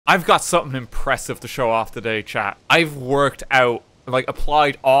I've got something impressive to show off today, chat. I've worked out, like,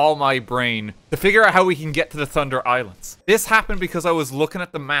 applied all my brain to figure out how we can get to the Thunder Islands. This happened because I was looking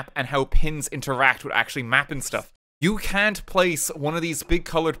at the map and how pins interact with actually mapping stuff. You can't place one of these big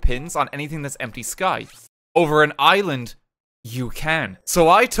colored pins on anything that's empty sky. Over an island, you can. So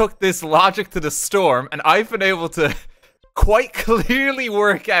I took this logic to the storm, and I've been able to quite clearly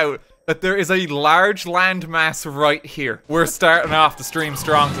work out that there is a large landmass right here. We're starting off the stream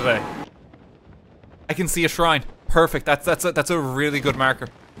strong today. I can see a shrine. Perfect. That's a really good marker.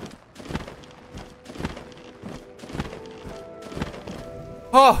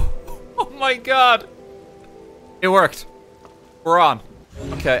 Oh my god. It worked. We're on.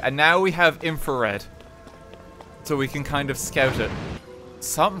 Okay, and now we have infrared. So we can kind of scout it.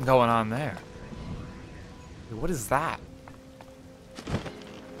 Something going on there. What is that?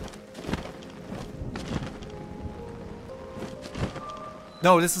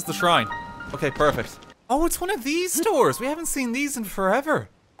 No, this is the shrine. Okay, perfect. Oh, it's one of these stores. We haven't seen these in forever.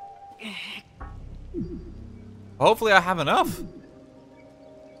 Hopefully I have enough.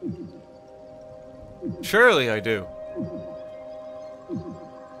 Surely I do.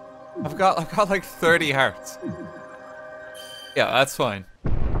 I've got like 30 hearts. Yeah, that's fine.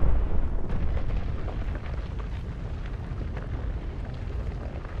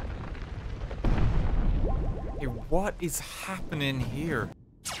 Hey, what is happening here?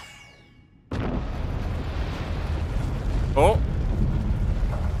 Oh.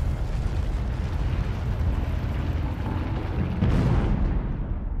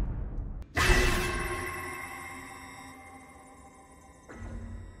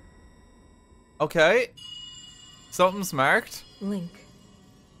 Okay. Something's marked. Link.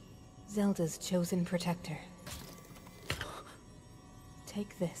 Zelda's chosen protector.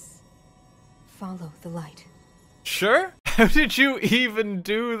 Take this. Follow the light. Sure? How did you even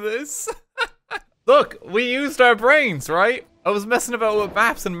do this? Look, we used our brains, right? I was messing about with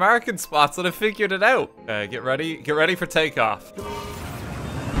maps and marking spots and I figured it out. Okay, get ready for takeoff.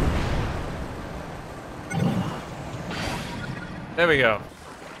 There we go.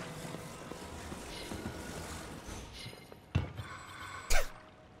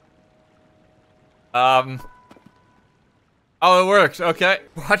 Oh, it worked. Okay.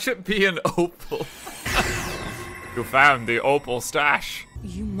 Watch it be an opal. You found the opal stash.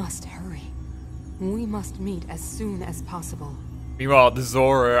 You must hurry. We must meet as soon as possible. Meanwhile, the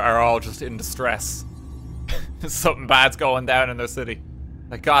Zora are all just in distress. Something bad's going down in their city.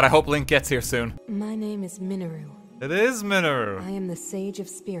 Like, God, I hope Link gets here soon. My name is Minoru. It is Minoru. I am the Sage of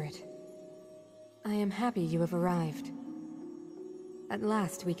Spirit. I am happy you have arrived. At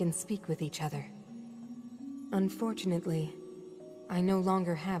last we can speak with each other. Unfortunately, I no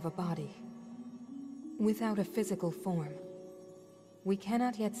longer have a body. Without a physical form, we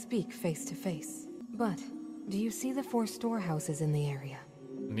cannot yet speak face to face. But, do you see the 4 storehouses in the area?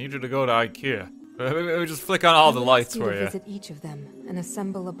 I need you to go to IKEA. Maybe just flick on all the lights for you. Visit each of them and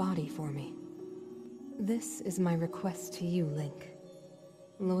assemble a body for me. This is my request to you, Link.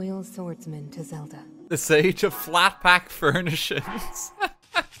 Loyal swordsman to Zelda. The Sage of Flat Pack Furnishings.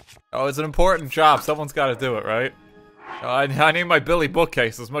 Oh, it's an important job. Someone's got to do it, right? I need my Billy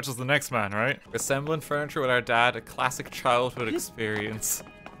bookcase as much as the next man, right? Assembling furniture with our dad, a classic childhood experience.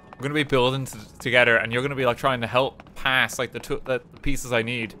 We're gonna be building together, and you're gonna be like trying to help pass like the pieces I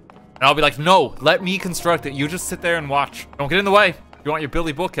need. And I'll be like, no, let me construct it. You just sit there and watch. Don't get in the way. You want your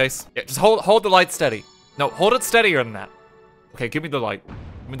Billy bookcase? Yeah, just hold the light steady. No, hold it steadier than that. Okay, give me the light.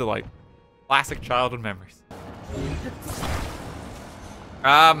 Give me the light. Classic childhood memories.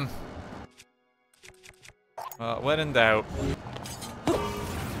 When in doubt.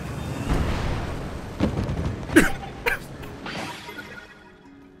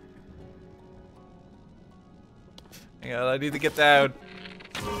 Hang on, I need to get down.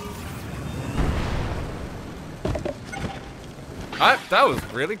 That was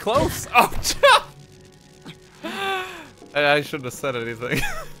really close. Oh, I shouldn't have said anything.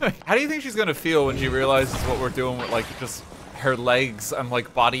 How do you think she's gonna feel when she realizes what we're doing with like just her legs and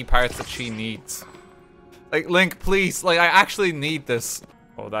like body parts that she needs? Like, Link, please, like I actually need this.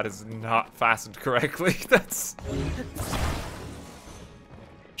 Oh, that is not fastened correctly. That's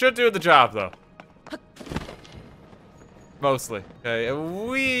should do the job though. Mostly. Okay,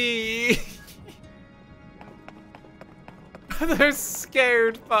 we they're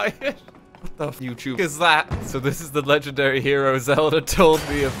scared by it. What the YouTube is that? So this is the legendary hero Zelda told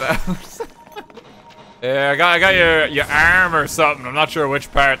me about. Yeah, I got your arm or something. I'm not sure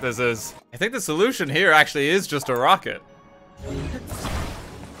which part this is. I think the solution here actually is just a rocket.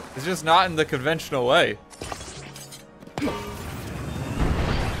 It's just not in the conventional way.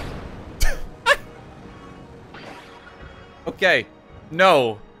 Okay.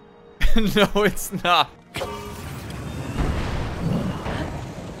 No. No, it's not.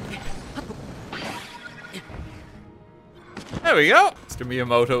 There we go. Mr.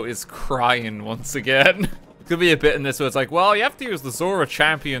 Miyamoto is crying once again. Could be a bit in this where it's like, well, you have to use the Zora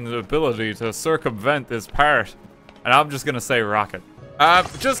champion ability to circumvent this part. And I'm just gonna say rocket.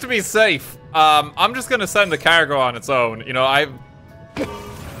 Just to be safe, I'm just gonna send the cargo on its own. You know, I've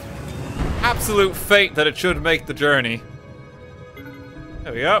absolute fate that it should make the journey.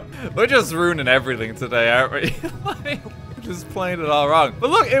 There we go. We're just ruining everything today, aren't we? Like, just playing it all wrong.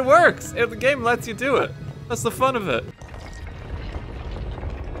 But look, it works. The game lets you do it. That's the fun of it.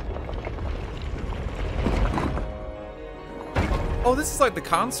 Oh, this is like the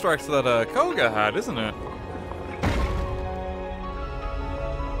construct that Koga had, isn't it?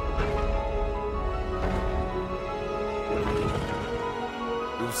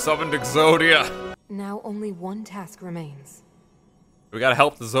 You've summoned Exodia. Now only one task remains. We gotta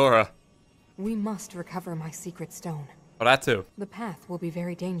help the Zora. We must recover my secret stone. Oh, that too. The path will be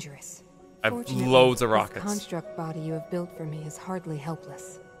very dangerous. I have Fortunately, loads of this rockets. construct body you have built for me is hardly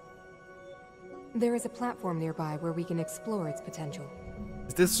helpless. There is a platform nearby where we can explore its potential.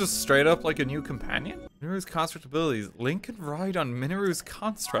 Is this just straight up like a new companion? Mineru's construct abilities. Link can ride on Mineru's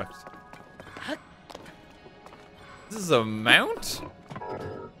construct. This is a mount?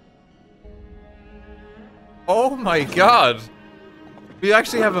 Oh my god. We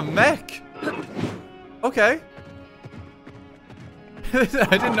actually have a mech. Okay.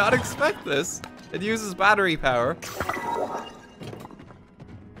 I did not expect this. It uses battery power.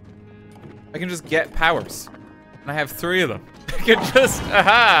 I can just get powers. And I have 3 of them. I can just,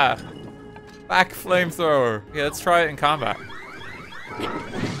 aha! Back flamethrower. Yeah, let's try it in combat. You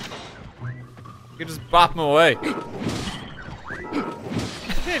can just bop them away.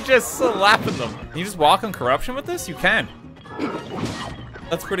 Just slapping them. Can you just walk on corruption with this? You can.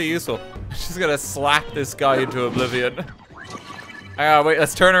 That's pretty useful. She's gonna slap this guy into oblivion. Wait,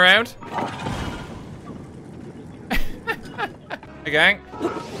 let's turn around. Hey, gang.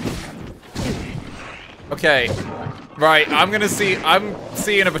 Okay. Right, I'm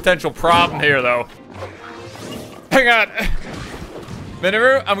seeing a potential problem here, though. Hang on.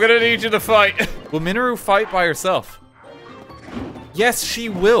 Minoru, I'm gonna need you to fight. Will Minoru fight by herself? Yes, she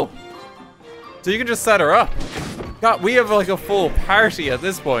will. So you can just set her up. God, we have like a full party at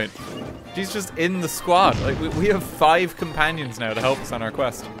this point. She's just in the squad. Like, we have 5 companions now to help us on our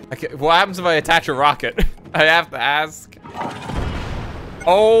quest. Okay, what happens if I attach a rocket? I have to ask.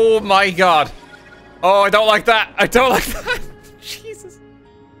 Oh my god. Oh, I don't like that. I don't like that. Jesus.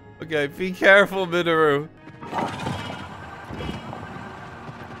 Okay, be careful, Minoru.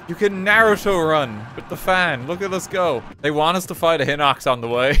 You can Naruto run with the fan. Look at us go. They want us to fight a Hinox on the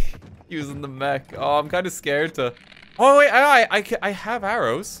way. Using the mech. Oh, I'm kind of scared to... Oh, wait, I have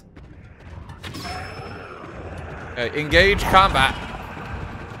arrows. Okay, engage combat.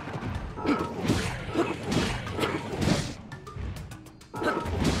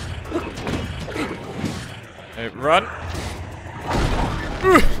 Okay, run.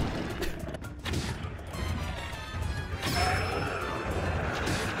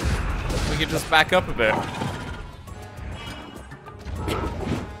 We can just back up a bit.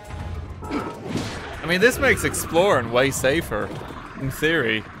 I mean, this makes exploring way safer, in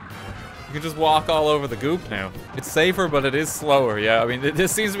theory. You can just walk all over the goop now. It's safer, but it is slower, yeah. I mean,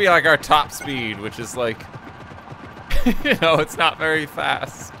 this seems to be like our top speed, which is like, you know, it's not very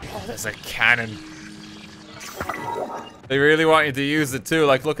fast. Oh, there's a cannon. They really want you to use it too.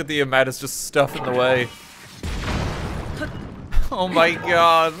 Like, look at the amount it's just stuff in the way. Oh my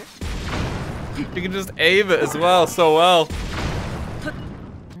god. You can just aim it as well, so well.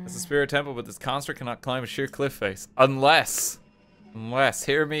 It's a spirit temple, but this construct cannot climb a sheer cliff face. Unless,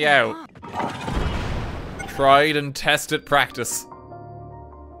 hear me out. Tried and tested practice.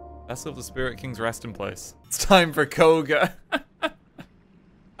 Vessel of the Spirit King's resting place. It's time for Koga.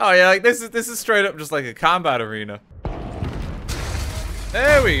 Oh yeah, like this is straight up just like a combat arena.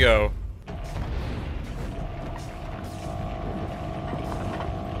 There we go.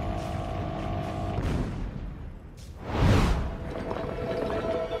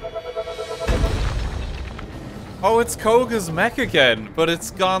 Oh, it's Koga's mech again, but it's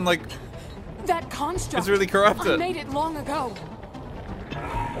gone like... That construct! It's really corrupted. I made it long ago.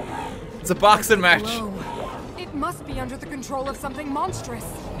 It's a boxing match. Whoa. It must be under the control of something monstrous.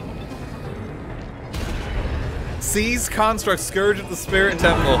 Seize construct, Scourge of the Spirit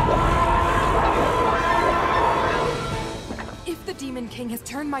Temple. If the Demon King has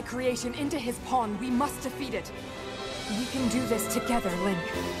turned my creation into his pawn, we must defeat it. We can do this together, Link.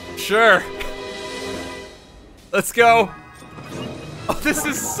 Sure. Let's go. Oh, this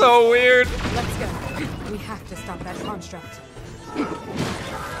is so weird. Let's go. We have to stop that construct.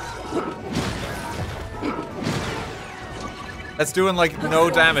 That's doing like no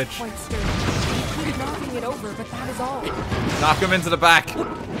damage. Quite sturdy. Keep knocking it over, but that is all. Knock him into the back.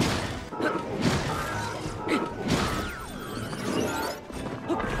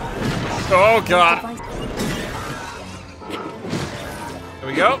 Oh god. There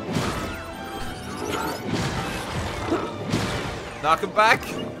we go. Knock him back.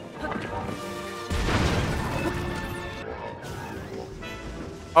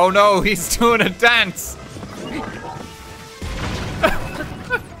 Oh no, he's doing a dance.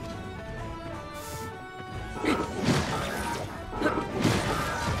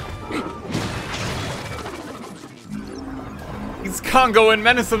 He's congoing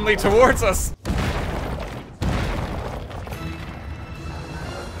menacingly towards us.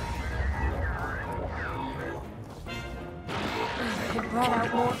 It brought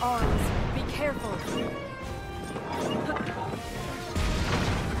out more arms. Be careful.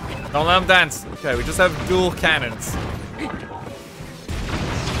 Don't let him dance. Okay, we just have dual cannons.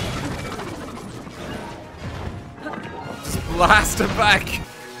 Just blast him back.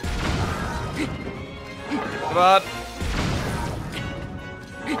 Come on.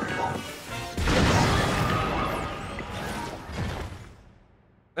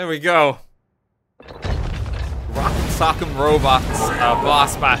 There we go. Rock Sock'em Robots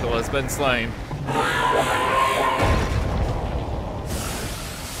boss battle has been slain.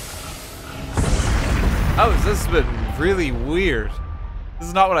 Oh, this has been really weird. This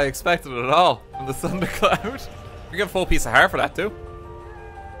is not what I expected at all from the thundercloud. We get a full piece of heart for that too.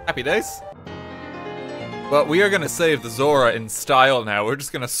 Happy days. But we are gonna save the Zora in style now. We're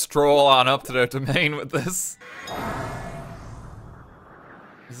just gonna stroll on up to their domain with this.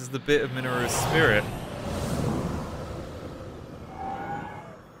 This is the bit of Minoru's spirit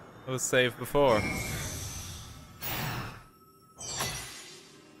that was saved before.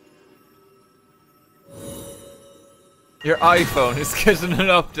 Your iPhone is getting an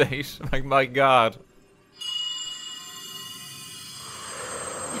update. Like, my god.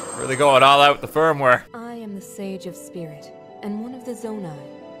 Really going all out with the firmware. I am the Sage of Spirit, and one of the Zonai.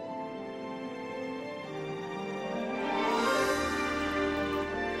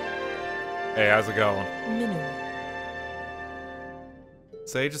 Hey, how's it going? Minoru.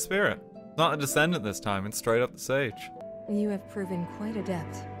 Sage of Spirit. Not a descendant this time, it's straight up the Sage. You have proven quite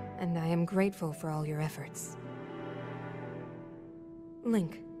adept, and I am grateful for all your efforts.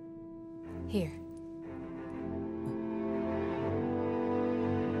 Link. Here.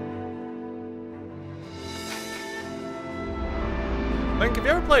 Link, have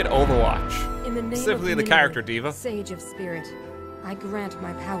you ever played Overwatch? In the name Specifically of the Minoru, character Diva? Sage of Spirit, I grant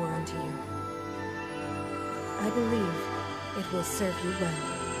my power unto you. I believe it will serve you well.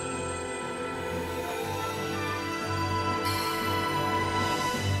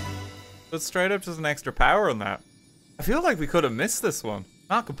 But straight up just an extra power on that. I feel like we could have missed this one.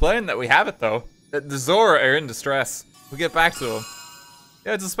 Not complaining that we have it though. The Zora are in distress. We'll get back to them.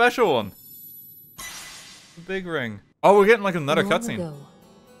 Yeah, it's a special one. A big ring. Oh, we're getting like another Long cutscene. ago,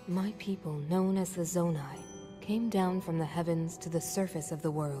 my people, known as the Zonai, came down from the heavens to the surface of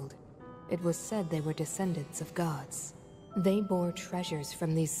the world. It was said they were descendants of gods. They bore treasures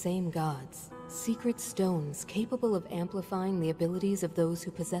from these same gods, secret stones capable of amplifying the abilities of those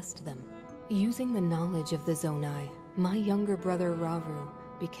who possessed them. Using the knowledge of the Zonai, my younger brother Rauru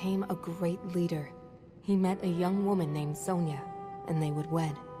became a great leader. He met a young woman named Sonia, and they would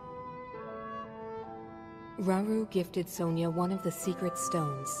wed. Rauru gifted Sonia one of the secret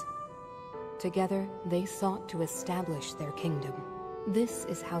stones. Together, they sought to establish their kingdom. This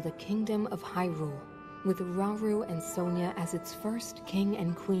is how the Kingdom of Hyrule, with Rauru and Sonia as its first king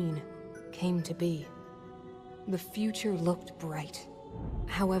and queen, came to be. The future looked bright.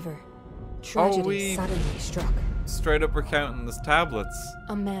 However, tragedy suddenly struck. Straight up recounting the tablets.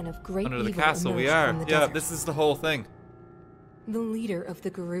 A man of great Under the evil castle we emerged are. from the Yeah, desert. this is the whole thing. The leader of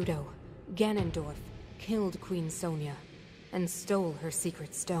the Gerudo, Ganondorf, killed Queen Sonia and stole her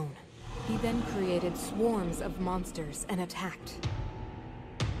secret stone. He then created swarms of monsters and attacked.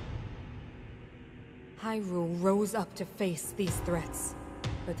 Hyrule rose up to face these threats,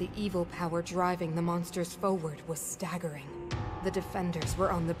 but the evil power driving the monsters forward was staggering. The defenders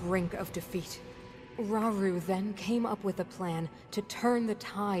were on the brink of defeat. Rauru then came up with a plan to turn the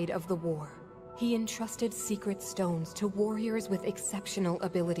tide of the war. He entrusted secret stones to warriors with exceptional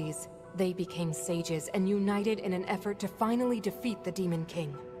abilities. They became sages and united in an effort to finally defeat the Demon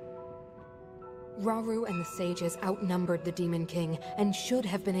King. Rauru and the sages outnumbered the Demon King and should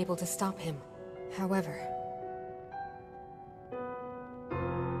have been able to stop him. However,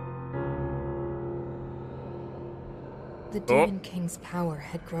 The Demon King's power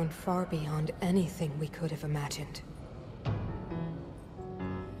had grown far beyond anything we could have imagined.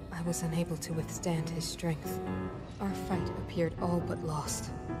 I was unable to withstand his strength. Our fight appeared all but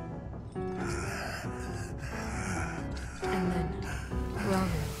lost. And then, Rauru.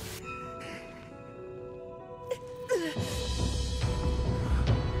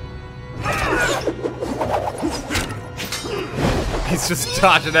 He's just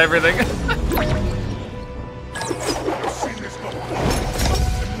dodging everything.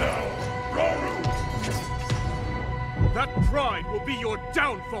 That pride will be your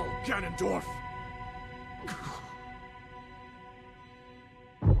downfall, Ganondorf!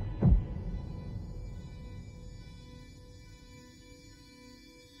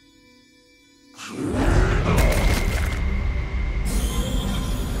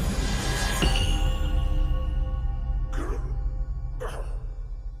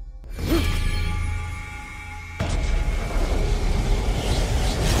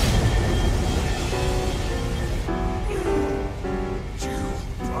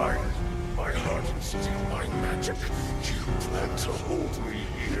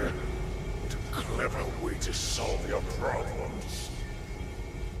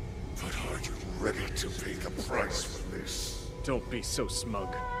 Don't be so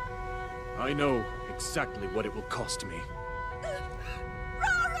smug. I know exactly what it will cost me.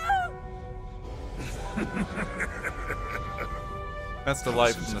 That's the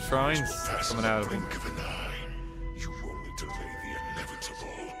light from the shrines coming out of him. You only delay the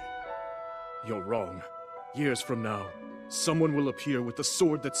inevitable. You're wrong. Years from now, someone will appear with the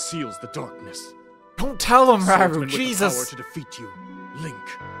sword that seals the darkness. Don't tell him, Swordsman Rauru, with the Jesus! power to defeat you, Link.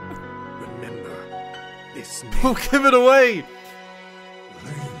 Remember this name. Don't give it away!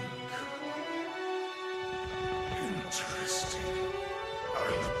 Interesting. I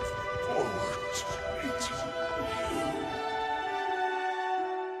look forward to meeting you.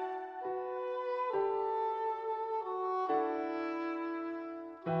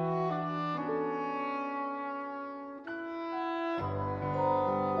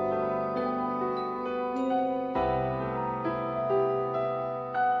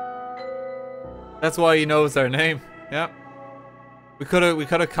 That's why he knows our name. Yeah. We could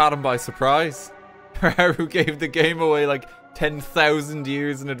have caught him by surprise. Rauru gave the game away like 10,000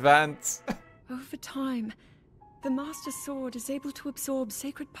 years in advance. Over time, the Master Sword is able to absorb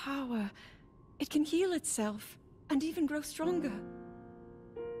sacred power. It can heal itself, and even grow stronger.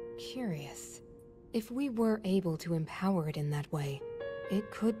 Curious. If we were able to empower it in that way, it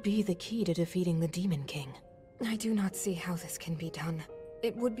could be the key to defeating the Demon King. I do not see how this can be done.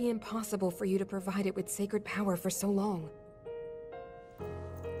 It would be impossible for you to provide it with sacred power for so long.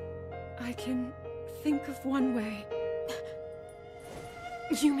 I can think of one way.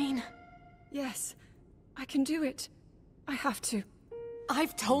 You mean? Yes, I can do it. I have to.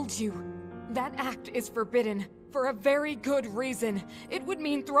 I've told you. That act is forbidden, for a very good reason. It would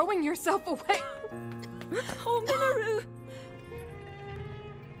mean throwing yourself away. Oh, Minoru!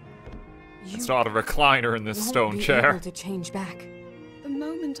 It's not a recliner in this stone Won't be chair. able to change back. The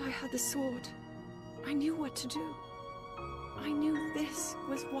moment I had the sword, I knew what to do. I knew this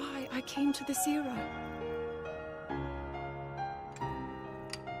was why I came to this era.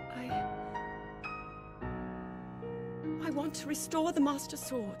 I want to restore the Master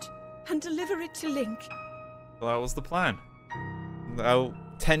Sword and deliver it to Link. Well, that was the plan. Now,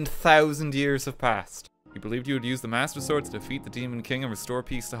 10,000 years have passed. You believed you would use the Master Sword to defeat the Demon King and restore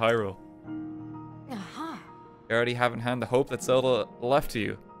peace to Hyrule. Aha. You already have in hand the hope that Zelda left to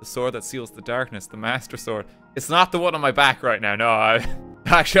you. The sword that seals the darkness, the Master Sword. It's not the one on my back right now, no.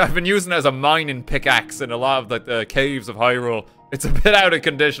 Actually, I've been using it as a mining pickaxe in a lot of the caves of Hyrule. It's a bit out of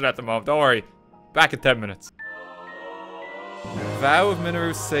condition at the moment, don't worry. Back in 10 minutes. Vow of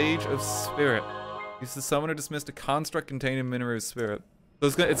Minoru's Sage of Spirit. Use the summoner dismissed a construct containing Minoru's spirit. So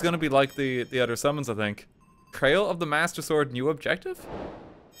it's gonna be like the other summons, I think. Trail of the Master Sword, new objective?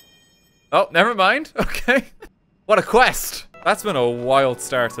 Oh, never mind. Okay. What a quest. That's been a wild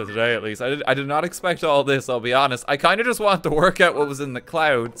start to today, at least. I did not expect all this, I'll be honest. I kind of just wanted to work out what was in the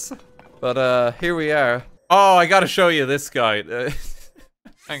clouds. But here we are. Oh, I gotta show you this guy.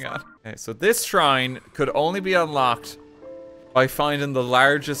 Hang on. Okay, so this shrine could only be unlocked by finding the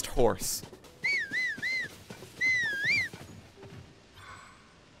largest horse.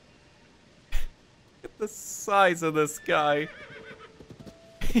 Look at the size of this guy.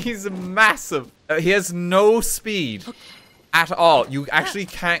 He's massive. He has no speed at all. You actually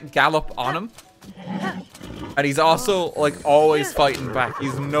can't gallop on him. And he's also, like, always fighting back.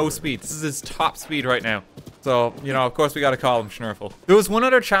 He's no speed. This is his top speed right now. So, you know, of course we gotta call him Schnurfle. There was one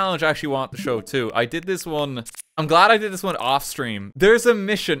other challenge I actually want to show too. I did this one. I'm glad I did this one off stream. There's a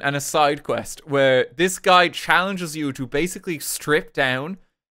mission and a side quest where this guy challenges you to basically strip down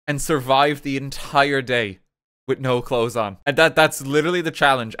and survive the entire day with no clothes on. And that's literally the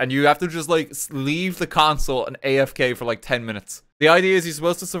challenge. And you have to just like leave the console and AFK for like 10 minutes. The idea is you're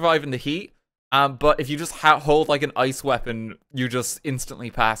supposed to survive in the heat. But if you just hold like an ice weapon, you just instantly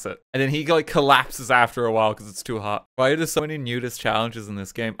pass it. And then he like collapses after a while because it's too hot. Why are there so many nudist challenges in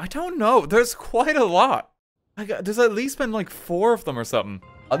this game? I don't know. There's quite a lot. There's at least been like 4 of them or something.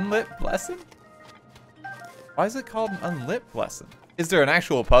 Unlit Blessing? Why is it called an Unlit Blessing? Is there an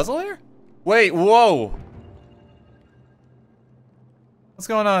actual puzzle here? Wait, whoa. What's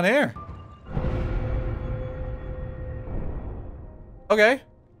going on here? Okay.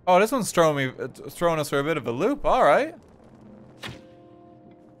 Oh, this one's throwing us for a bit of a loop. All right.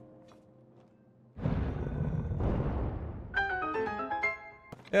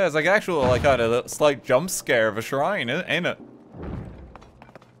 Yeah, it's like actual, like, kind of slight jump scare of a shrine, ain't it?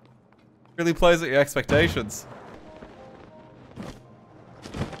 Really plays at your expectations.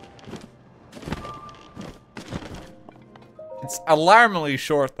 It's alarmingly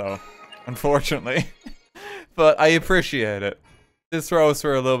short, though, unfortunately. But I appreciate it. This throws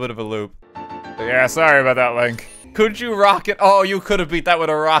for a little bit of a loop. Yeah, sorry about that, Link. Could you rocket? Oh, you could have beat that with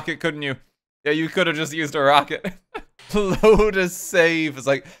a rocket, couldn't you? Yeah, you could have just used a rocket. Load a save. It's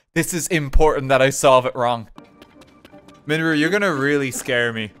like, this is important that I solve it wrong. Minoru, you're gonna really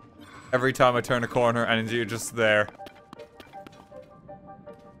scare me every time I turn a corner and you're just there.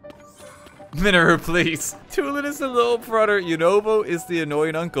 Minoru, please. Tulin is the little brother, Yunobo is the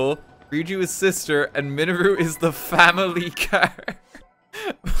annoying uncle, Riju is sister, and Minoru is the family car.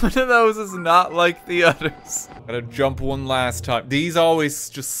 One of those is not like the others. Gotta jump one last time. These always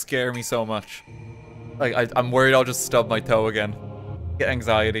just scare me so much. Like, I'm worried I'll just stub my toe again. Get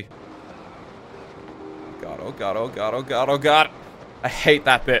anxiety. God, oh god, oh god, oh god, oh god. I hate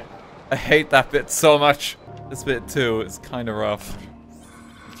that bit. I hate that bit so much. This bit too is kind of rough.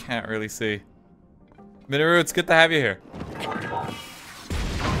 Can't really see. Minoru, it's good to have you here.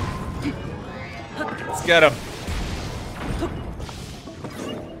 Let's get him.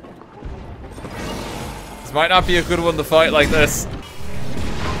 This might not be a good one to fight like this.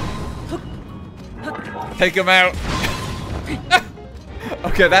 Take him out.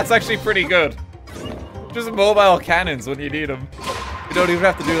 Okay, that's actually pretty good. Just mobile cannons when you need them. You don't even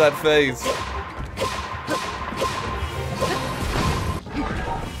have to do that phase.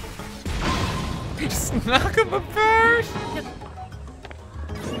 Just knock him apart.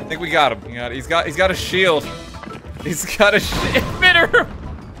 I think we got him. He's got a shield. He's got a shield. Minoru.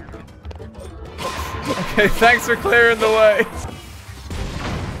 Okay, thanks for clearing the way.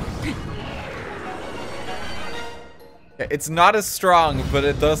 It's not as strong, but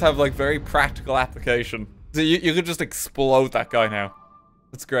it does have like very practical application. So you could just explode that guy now.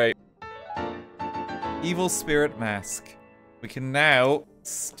 That's great. Evil Spirit Mask. We can now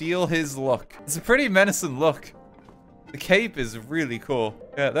steal his look. It's a pretty menacing look. The cape is really cool.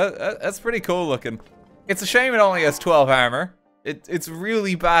 Yeah, that's pretty cool looking. It's a shame it only has 12 armor. It's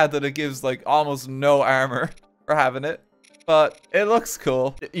really bad that it gives like almost no armor for having it. But it looks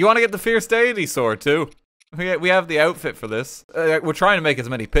cool. You want to get the Fierce Deity sword too. We have the outfit for this. We're trying to make as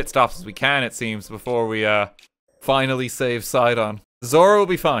many pit stops as we can, it seems, before we finally save Sidon. Zora will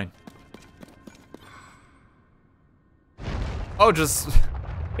be fine. Oh, just...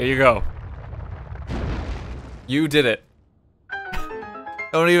 Here you go. You did it.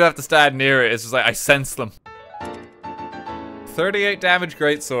 Don't even have to stand near it. It's just like, I sense them. 38 damage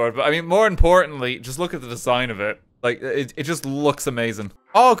greatsword, but I mean, more importantly, just look at the design of it. Like, it just looks amazing.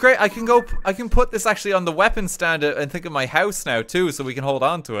 Oh, great, I can put this actually on the weapon stand and think of my house now, too, so we can hold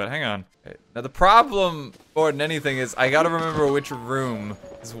on to it. Hang on. Okay. Now, the problem, more than anything, is I gotta remember which room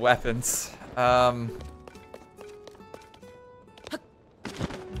is weapons.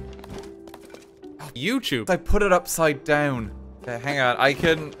 YouTube. I put it upside down. Okay, hang on,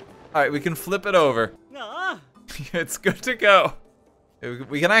 alright, we can flip it over. It's good to go.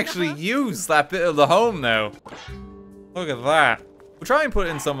 We can actually use that bit of the home now. Look at that. We'll try and put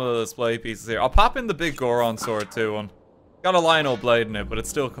in some of the display pieces here. I'll pop in the big Goron sword too. Got a Lionel blade in it, but it's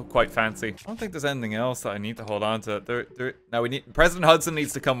still quite fancy. I don't think there's anything else that I need to hold on to. Now President Hudson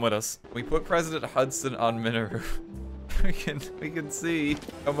needs to come with us. We put President Hudson on Minoru. we can see.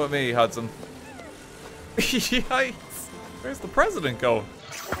 Come with me, Hudson. Yikes. Where's the president going?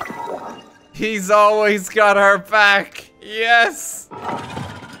 He's always got our back. Yes.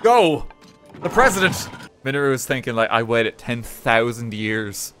 Go. The president. Minoru was thinking like, I waited 10,000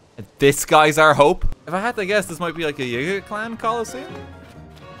 years. And this guy's our hope? If I had to guess, this might be like a Yiga clan Coliseum?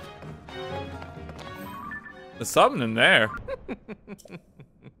 There's something in there.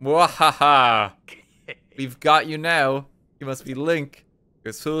 Wahaha. We've got you now. You must be Link. You're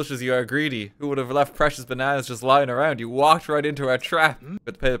as foolish as you are greedy. Who would have left precious bananas just lying around? You walked right into our trap.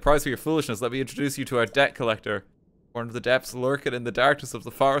 But to pay the price for your foolishness, let me introduce you to our debt collector. Born to the depths, lurking in the darkness of the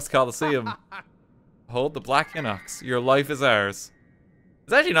Forest Coliseum. Hold the Black Inox. Your life is ours.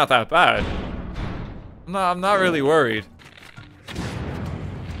 It's actually not that bad. I'm not really worried.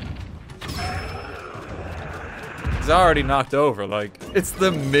 He's already knocked over, like, it's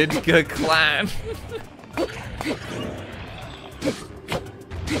the Midga clan.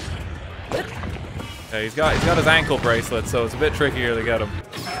 Yeah, he's got his ankle bracelet, so it's a bit trickier to get him.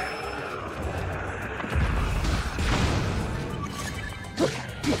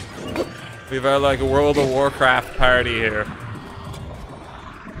 We've had like a World of Warcraft party here.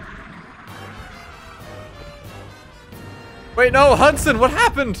 Wait, no, Hudson, what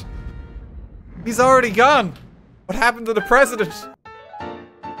happened? He's already gone. What happened to the president?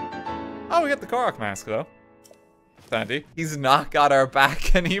 Oh, we got the Korok mask though. Sandy. He's not got our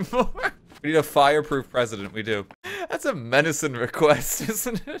back anymore. We need a fireproof president, we do. That's a menacing request,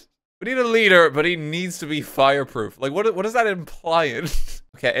 isn't it? We need a leader, but he needs to be fireproof. Like, what is that implying?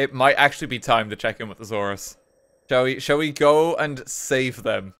 Okay, it might actually be time to check in with the Zorus. Shall we go and save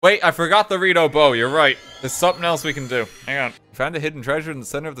them? Wait, I forgot the Rito bow, you're right. There's something else we can do. Hang on. We found a hidden treasure in the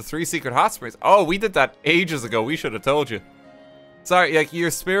center of the 3 secret hot springs. Oh, we did that ages ago. We should have told you. Sorry, like,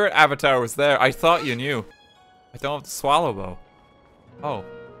 your spirit avatar was there. I thought you knew. I don't have the swallow bow. Oh.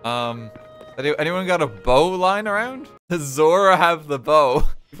 Anyone got a bow lying around? Does Zora have the bow?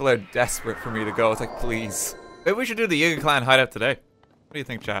 People are desperate for me to go. It's like, please. Maybe we should do the Yiga clan hideout today. What do you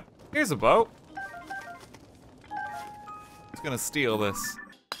think, chat? Here's a bow. Who's gonna steal this?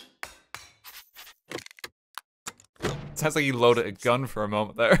 Sounds like you loaded a gun for a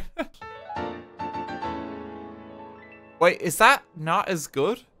moment there. Wait, is that not as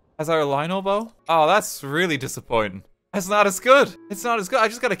good as our Lionel bow? Oh, that's really disappointing. That's not as good. It's not as good. I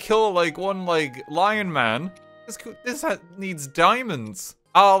just gotta kill like one like lion man. This needs diamonds.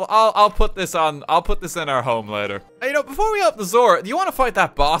 I'll put this on. I'll put this in our home later. Hey, you know, before we help the Zora, do you want to fight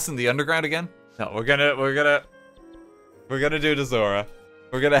that boss in the underground again? No, we're gonna do the Zora.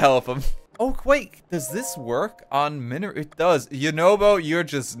 We're gonna help him. Oh wait, does this work on Mineral? It does. Yunobo, you're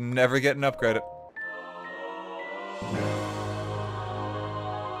just never getting upgraded.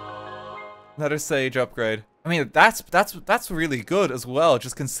 Another sage upgrade. I mean, that's really good as well,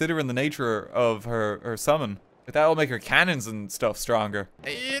 just considering the nature of her summon. Like, that'll make her cannons and stuff stronger.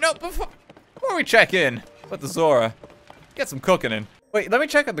 You know, before we check in with the Zora, get some cooking in. Wait, let me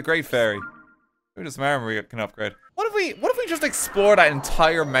check out the Great Fairy. Maybe just remember we can upgrade. What if we just explore that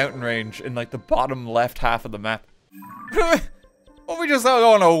entire mountain range in like the bottom left half of the map? What if we just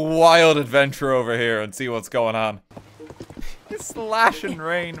go on a wild adventure over here and see what's going on? It's slashing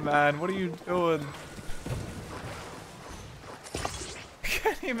rain, man. What are you doing? I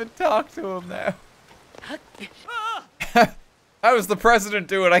can't even talk to him now. How is the president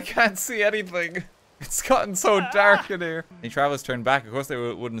doing? I can't see anything. It's gotten so dark in here. Any travelers turn back. Of course they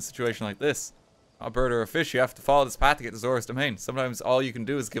would in a situation like this. Not a bird or a fish. You have to follow this path to get to Zora's domain. Sometimes all you can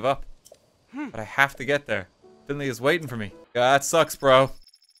do is give up. But I have to get there. Finley is waiting for me. Yeah, that sucks, bro.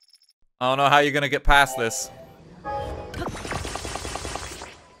 I don't know how you're gonna get past this.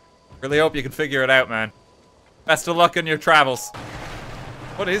 Really hope you can figure it out, man. Best of luck in your travels.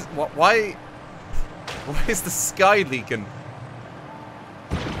 Why is the sky leaking?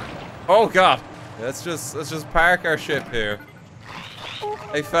 Oh god. Let's just park our ship here.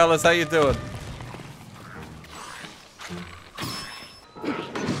 Hey fellas, how you doing?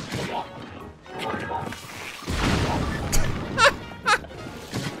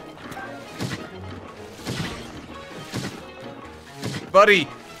 Buddy,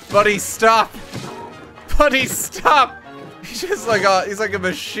 stop! Buddy, stop! He's just like he's like a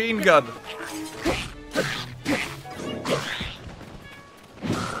machine gun.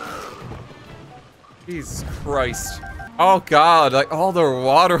 Jesus Christ. Oh god, like all their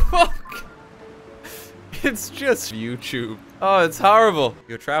water. It's just YouTube. Oh, it's horrible.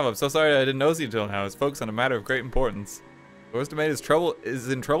 Your travel, I'm so sorry I didn't know you until now. It's focused on a matter of great importance. Zora's domain is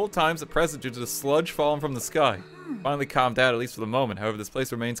in troubled times at present due to the sludge falling from the sky. Finally calmed down, at least for the moment. However, this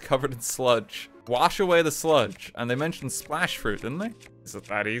place remains covered in sludge. Wash away the sludge. And they mentioned splash fruit, didn't they? Is it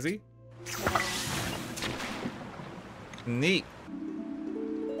that easy? Neat.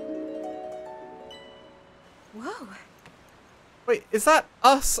 Whoa. Wait, is that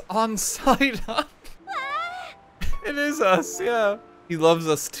us on Sidon? It is us, yeah. He loves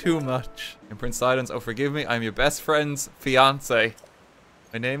us too much. And Prince Sidon's, oh forgive me, I'm your best friend's fiance.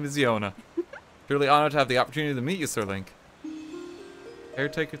 My name is Yona. Truly honored to have the opportunity to meet you, Sir Link.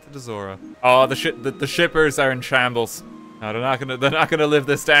 Caretaker to the Zora. Oh, the shippers are in shambles. No, they're not gonna live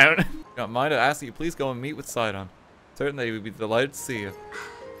this down. Don't mind, I ask that you please go and meet with Sidon. Certainly, we'd be delighted to see you.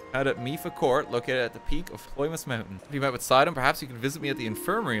 Out at Mifa Court, located at the peak of Ploymus Mountain. If you met with Sidon, perhaps you can visit me at the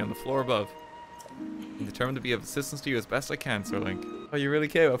infirmary on the floor above. I'm determined to be of assistance to you as best I can, Sir Link. Oh, you really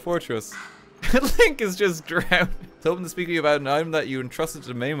came out Fortress. Link is just drowned. I was hoping to speak to you about an item that you entrusted to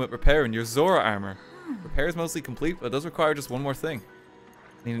the main with repair in your Zora armor. Repair is mostly complete, but it does require just one more thing.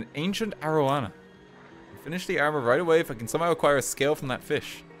 I need an ancient arowana. I'll finish the armor right away if I can somehow acquire a scale from that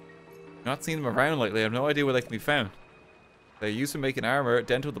fish. I've not seen them around lately. I have no idea where they can be found. They're used for making armor.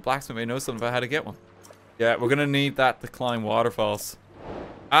 Dental the blacksmith may know something about how to get one. Yeah, we're gonna need that to climb waterfalls.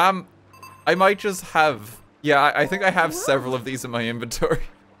 I might just have... Yeah, I think I have several of these in my inventory.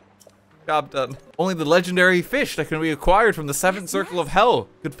 Job done. Only the legendary fish that can be acquired from the 7th Circle of Hell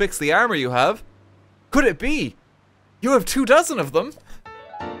could fix the armor you have. Could it be? You have 24 of them.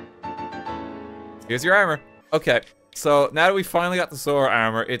 Here's your armor. Okay, so now that we finally got the Zora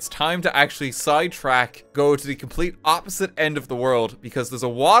armor, it's time to actually sidetrack, go to the complete opposite end of the world, because there's a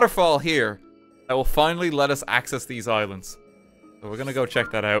waterfall here that will finally let us access these islands. So we're gonna go check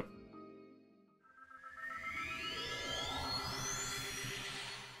that out.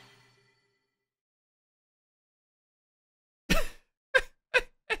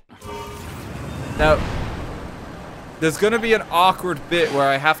 Now, there's gonna be an awkward bit where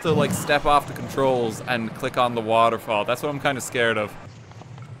I have to like step off the controls and click on the waterfall. That's what I'm kind of scared of.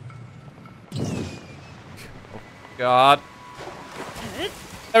 Oh, God.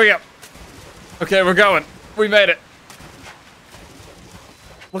 There we go. Okay, we're going. We made it.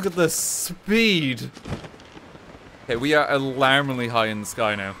 Look at the speed. Okay, we are alarmingly high in the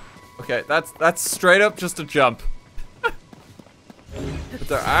sky now. Okay, that's straight up just a jump. But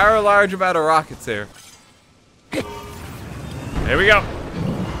there are a large amount of rockets here. Here we go.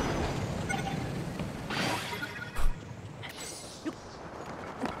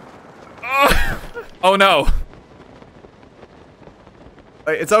 Oh no.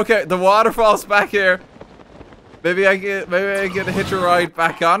 Wait, it's okay. The waterfall's back here. Maybe I get to hitch a ride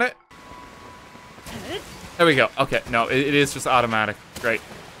back on it. There we go. Okay, no, it is just automatic. Great.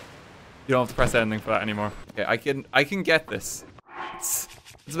 You don't have to press anything for that anymore. Okay, I can get this.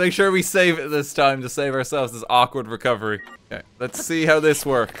 Let's make sure we save it this time to save ourselves this awkward recovery. Okay, let's see how this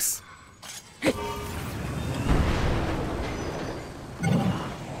works.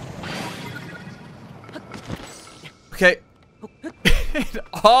 Okay. It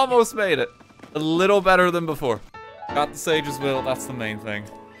almost made it. A little better than before. Got the Sage's Will, that's the main thing.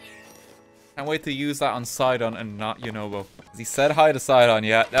 Can't wait to use that on Sidon and not Yunobo. He said hi to Sidon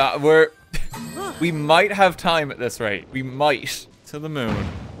yet. We might have time at this rate. We might. To the moon.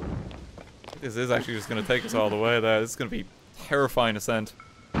 This is actually just going to take us all the way there. This is going to be terrifying ascent.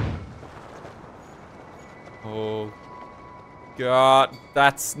 Oh, God.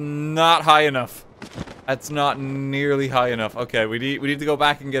 That's not high enough. That's not nearly high enough. Okay, we need to go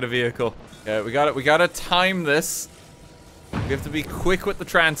back and get a vehicle. Okay, we gotta time this. We have to be quick with the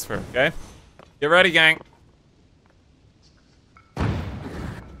transfer, okay? Get ready, gang.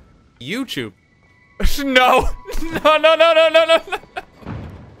 YouTube. No! No.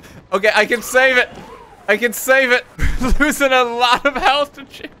 Okay, I can save it. I can save it. Losing a lot of health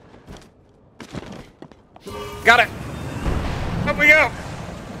and shit. Got it. Up we go.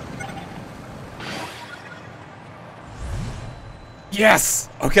 Yes.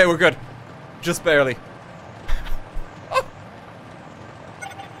 Okay, we're good. Just barely.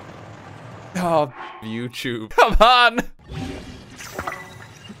 Oh, YouTube. Come on.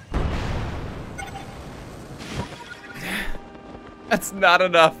 That's not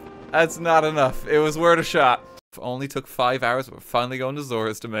enough. That's not enough. It was worth a shot. It only took 5 hours, but we're finally going to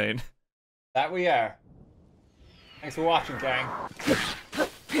Zora's domain. That we are. Thanks for watching, gang.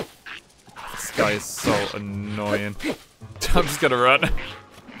 This guy is so annoying. I'm just gonna run.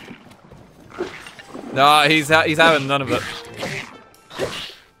 No, he's having none of it.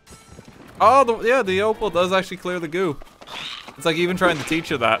 Oh, yeah, the opal does actually clear the goo. It's like even trying to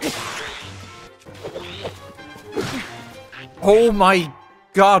teach you that. Oh my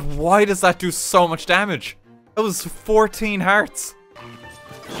God, why does that do so much damage? That was 14 hearts.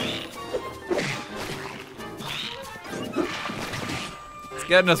 It's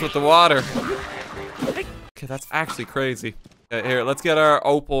getting us with the water. Okay, that's actually crazy. Here, let's get our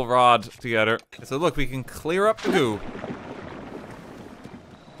opal rod together. So look, we can clear up the goo.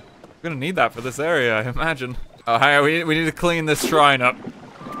 We're gonna need that for this area, I imagine. Oh, hang on, we need to clean this shrine up.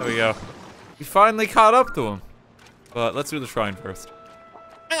 There we go. We finally caught up to him. But let's do the shrine first.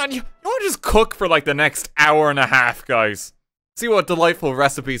 Hang on, you want to just cook for like the next hour and a half, guys? See what delightful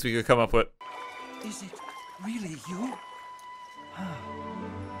recipes we could come up with. Is it really you?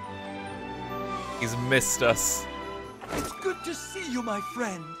 He's missed us. It's good to see you, my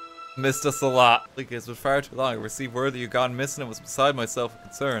friend. Missed us a lot. Like, it was far too long. I received word that you'd gone missing and was beside myself with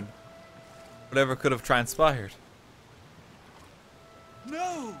concern. Whatever could have transpired.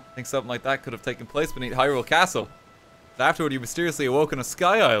 No! I think something like that could have taken place beneath Hyrule Castle. And afterward, you mysteriously awoke on a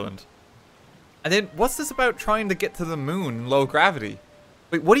sky island. And then, what's this about trying to get to the moon in low gravity?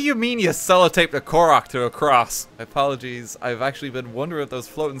 Wait, what do you mean you sellotaped a Korok to a cross? My apologies, I've actually been wondering if those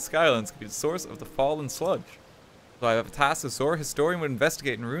floating skylands could be the source of the fallen sludge. So I have a task as Zora historian would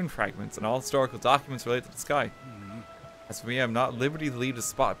investigate in rune fragments and all historical documents related to the sky. As for me, I'm not at liberty to leave the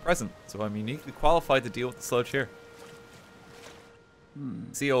spot at present, so I'm uniquely qualified to deal with the sludge here.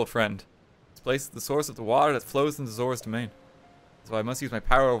 See, old friend. This place is the source of the water that flows into Zora's domain. So I must use my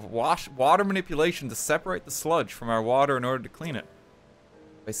power of water manipulation to separate the sludge from our water in order to clean it.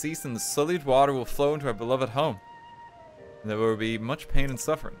 If I cease, then the sullied water will flow into our beloved home. And there will be much pain and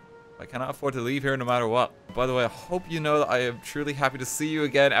suffering. I cannot afford to leave here no matter what. By the way, I hope you know that I am truly happy to see you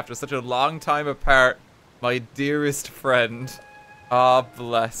again after such a long time apart, my dearest friend. Ah,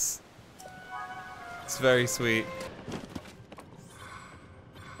 bless. It's very sweet.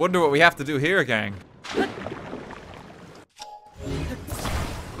 Wonder what we have to do here, gang. 3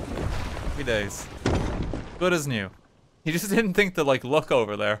 days. Good as new. He just didn't think to, like, look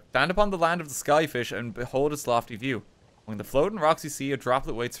over there. Stand upon the land of the skyfish and behold its lofty view. Among the floating rocks you see, a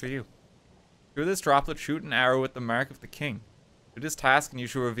droplet waits for you. Through this droplet, shoot an arrow with the mark of the king. Do this task and you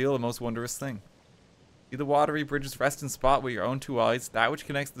shall reveal a most wondrous thing. See the watery bridge's resting spot with your own 2 eyes, that which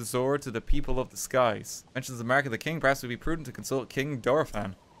connects the Zora to the people of the skies. Mentions the mark of the king, perhaps it would be prudent to consult King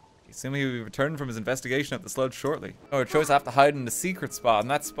Dorephan. Assuming he will be returning from his investigation at the sludge shortly. Oh, our choice I have to hide in the secret spot,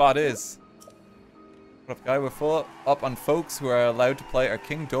 and that spot is... What up, guy? We're full up on folks who are allowed to play our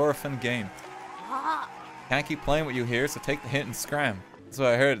King Dorephan game. Can't keep playing what you hear, so take the hint and scram. That's what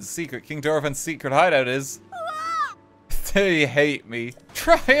I heard. The secret. King Dorephan's secret hideout is... They hate me.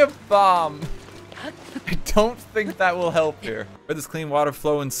 Try a bomb. I don't think that will help here. Where this clean water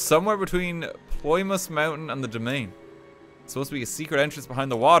flowing somewhere between Ploymus Mountain and the domain. It's supposed to be a secret entrance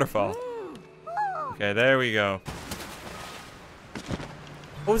behind the waterfall. Okay, there we go.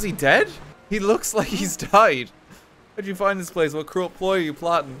 Oh, is he dead? He looks like he's died. How'd you find this place? What cruel ploy are you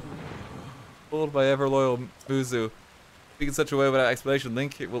plotting? Fooled by ever-loyal Muzu. Speak in such a way without explanation,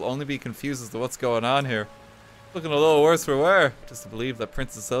 Link will only be confused as to what's going on here. Looking a little worse for wear. Just to believe that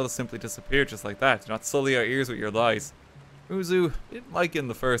Princess Zelda simply disappeared just like that. Do not sully our ears with your lies. Muzu didn't like you in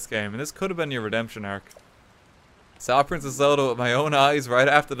the first game, and this could have been your redemption arc. Saw Princess Zelda with my own eyes right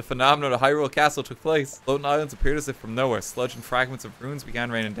after the phenomenon of Hyrule Castle took place. Floating islands appeared as if from nowhere. Sludge and fragments of runes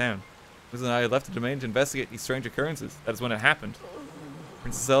began raining down. Muzu and I left the domain to investigate these strange occurrences. That is when it happened.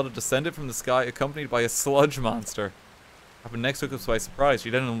 Princess Zelda descended from the sky accompanied by a sludge monster. What happened next took us by surprise. She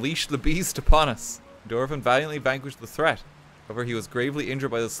then unleashed the beast upon us. Dorephan valiantly vanquished the threat. However, he was gravely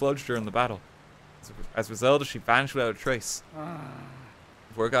injured by the sludge during the battle. As for Zelda, she vanished without a trace.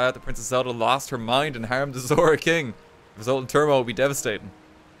 Before it got out, the Princess Zelda lost her mind and harmed the Zora King. The resultant turmoil would be devastating.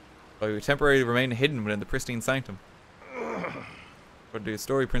 But we would temporarily remain hidden within the pristine sanctum. According to your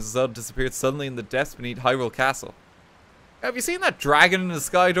story, Princess Zelda disappeared suddenly in the depths beneath Hyrule Castle. Have you seen that dragon in the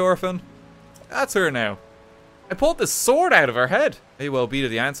sky, Dorephan? That's her now. I pulled this sword out of her head. May well be that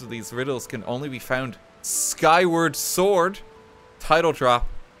the answer to these riddles can only be found. Skyward Sword. Title drop.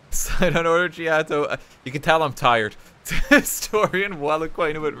 Sign on order, Giato. You can tell I'm tired. Historian well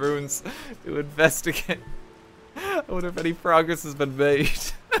acquainted with runes to investigate. I wonder if any progress has been made.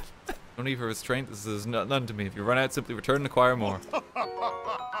 No need for restraint. This is none to me. If you run out, simply return and acquire more. The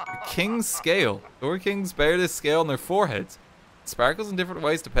King's Scale. Zora Kings bear this scale on their foreheads. It sparkles in different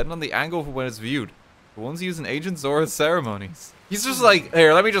ways depending on the angle for when it's viewed. The ones used in Ancient Zora's ceremonies. He's just like,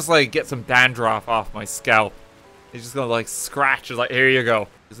 here, let me just like get some dandruff off my scalp. He's just gonna like scratch. He's like, here you go.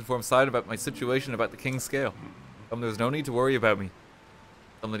 Just inform Side about my situation about the King's Scale. Tell him there's no need to worry about me.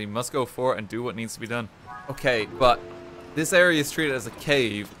 Tell him that he must go for it and do what needs to be done. Okay, but this area is treated as a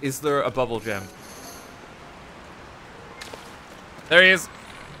cave. Is there a bubble gem? There he is.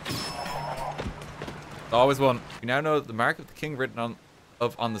 Always one. We now know that the mark of the king written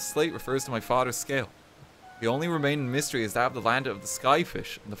on the slate refers to my father's scale. The only remaining mystery is that of the land of the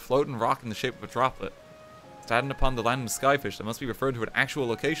skyfish and the floating rock in the shape of a droplet. Standing upon the land of the skyfish, that must be referred to an actual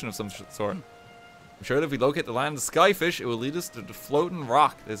location of some sort. I'm sure that if we locate the land of the skyfish, it will lead us to the floating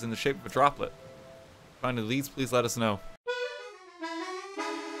rock that is in the shape of a droplet. If you find it leads, please let us know.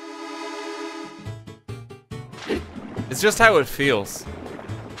 It's just how it feels.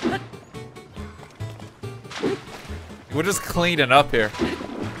 We're just cleaning up here.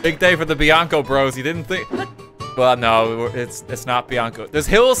 Big day for the Bianco bros. You didn't think? Well, no, it's not Bianco. There's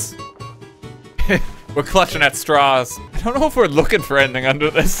hills. We're clutching at straws. I don't know if we're looking for anything under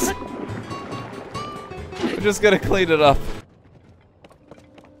this. We're just gonna clean it up.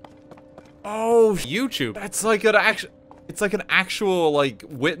 Oh, YouTube. That's like an it's like an actual like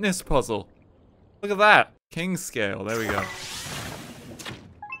witness puzzle. Look at that. King scale. There we go.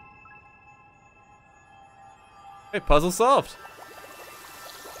 Hey, puzzle solved.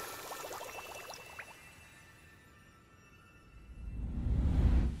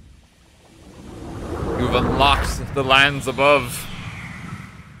 You've unlocked the lands above.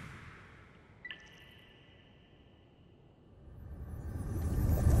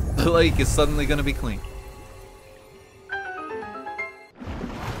 The lake is suddenly gonna be clean.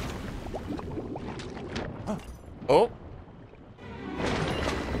 Oh.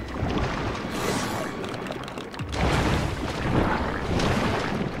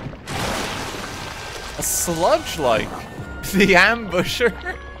 A sludge like. The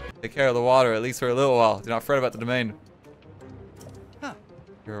ambusher. Take care of the water, at least for a little while. Do not fret about the domain. Huh.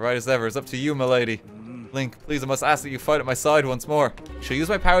 You're right as ever. It's up to you, milady. Link, please, I must ask that you fight at my side once more. I shall use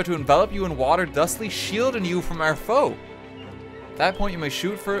my power to envelop you in water, thusly shielding you from our foe. At that point, you may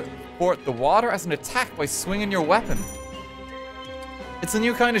shoot for the water as an attack by swinging your weapon. It's a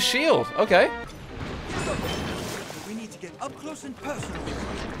new kind of shield. Okay. We need to get up close and personal.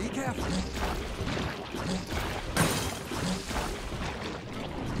 Be careful.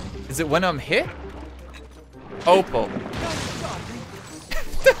 Is it when I'm hit? Opal.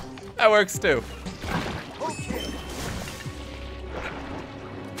 That works too.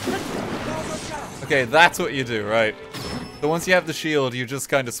 Okay, that's what you do, right? So once you have the shield, you just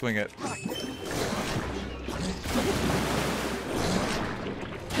kind of swing it.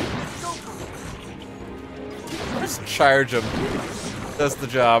 Just charge him. Does the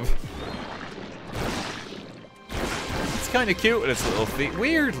job. It's kind of cute with its little feet.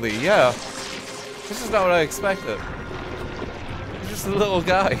 Weirdly, yeah. This is not what I expected. He's just a little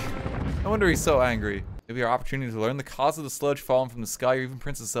guy. No wonder he's so angry. Maybe our opportunity to learn the cause of the sludge falling from the sky or even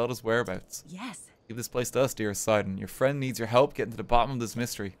Princess Zelda's whereabouts. Yes. Give this place to us, dearest Sidon. Your friend needs your help getting to the bottom of this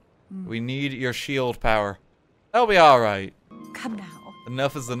mystery. We need your shield power. That'll be alright. Come now.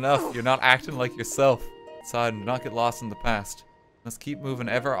 Enough is enough. You're not acting like yourself. Sidon, do not get lost in the past. You must keep moving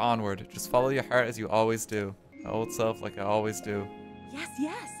ever onward. Just follow your heart as you always do. My old self like I always do. Yes,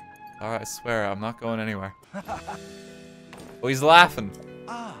 yes. Alright, I swear, I'm not going anywhere. Oh, he's laughing.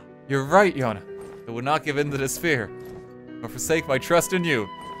 Ah. You're right, Yona. I would not give in to this fear, or forsake my trust in you.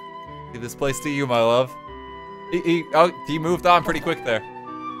 Leave this place to you, my love. He moved on pretty quick there.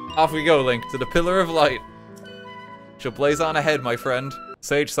 Off we go, Link, to the Pillar of Light. She'll blaze on ahead, my friend.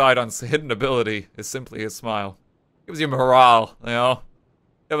 Sage Sidon's hidden ability is simply his smile. Gives you morale, you know?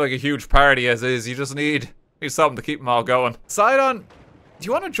 You have like a huge party as is, you just need something to keep them all going. Sidon, do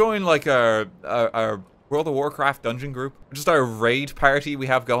you want to join like our World of Warcraft dungeon group? Just our raid party we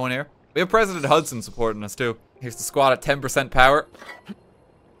have going here? We have President Hudson supporting us too. Here's the squad at 10% power.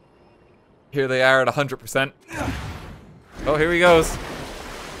 Here they are at 100%. Oh, here he goes.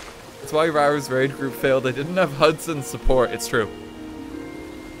 That's why Rara's raid group failed. They didn't have Hudson's support. It's true.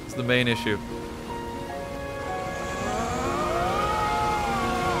 It's the main issue.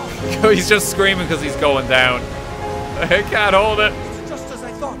 He's just screaming because he's going down. I can't hold it. It's just as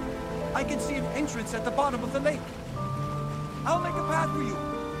I thought. I can see an entrance at the bottom of the lake. I'll make a path for you.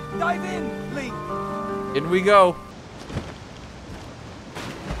 Dive in, Link. In we go.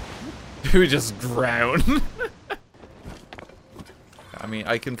 We just drown. I mean,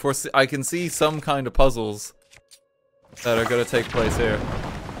 I can see some kind of puzzles that are gonna take place here.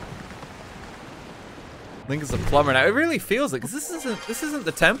 Link is a plumber now. It really feels like this isn't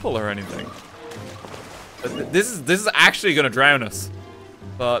the temple or anything. This is actually gonna drown us.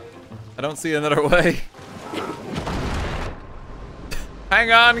 But I don't see another way.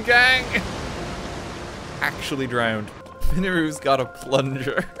 Hang on, gang! Actually drowned. Mineru's got a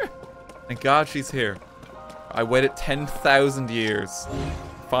plunger. Thank God she's here. I waited 10,000 years.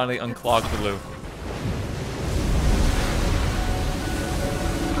 Finally unclogged the loop.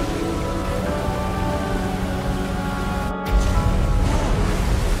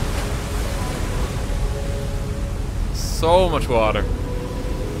 So much water.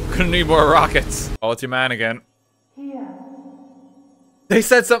 Gonna need more rockets. Oh, it's your man again. Here. They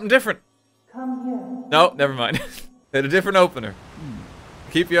said something different. Come here. No, never mind. They had a different opener.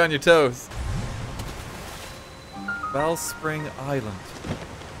 Keep you on your toes. Bellspring Island.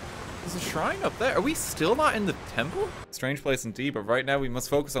 There's a shrine up there. Are we still not in the temple? Strange place indeed, but right now we must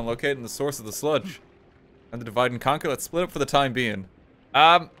focus on locating the source of the sludge. And the divide and conquer. Let's split up for the time being.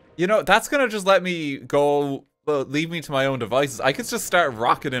 You know, that's gonna just let me go, leave me to my own devices. I could just start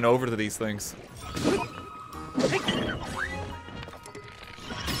rocketing over to these things.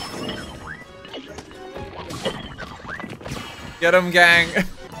 Get him, gang!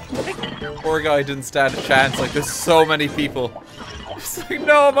 Poor guy didn't stand a chance. Like, there's so many people. He's like,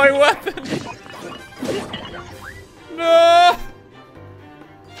 no, my weapon! No!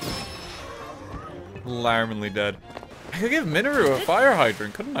 Alarmingly dead. I could give Minoru a fire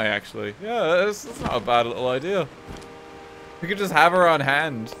hydrant, couldn't I, actually? Yeah, that's not a bad little idea. We could just have her on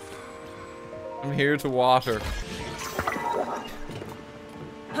hand. I'm here to water.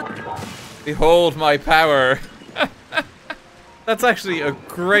 Behold my power. That's actually a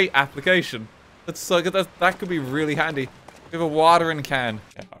great application. That's so good. That could be really handy. We have a watering can.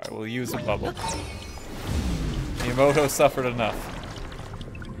 Yeah, alright, we'll use a bubble. Miyamoto suffered enough.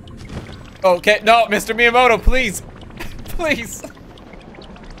 Okay, no, Mr. Miyamoto, please! Please!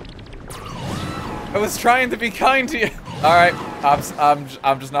 I was trying to be kind to you. Alright,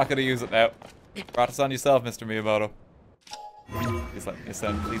 I'm just not gonna use it now. Brought this on yourself, Mr. Miyamoto. Please let me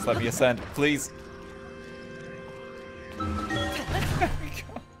ascend. Please let me ascend. Please. There we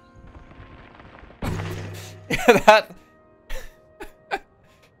go. Yeah,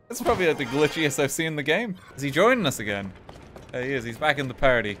 that's probably like the glitchiest I've seen in the game. Is he joining us again? There he is. He's back in the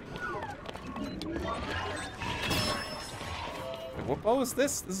party. Wait, what bow is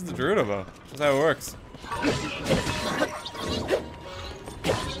this? This is the Gerudo bow. That's how it works.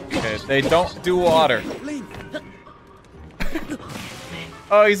 Okay, they don't do water.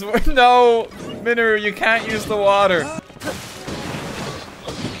 Oh, he's... No! Minoru, you can't use the water.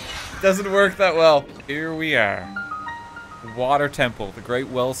 Doesn't work that well. Here we are. The Water Temple, the great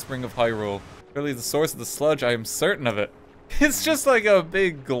wellspring of Hyrule. Really the source of the sludge, I am certain of it. It's just like a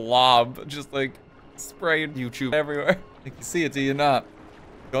big glob, just like spraying YouTube everywhere. You can see it, do you not?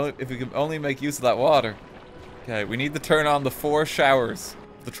 If we can only make use of that water. Okay, we need to turn on the 4 showers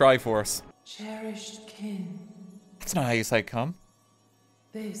of the Triforce. Cherished kin, That's not how you say come.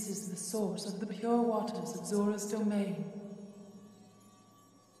 this is the source of the pure waters of Zora's domain.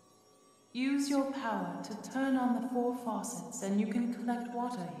 Use your power to turn on the 4 faucets and you can collect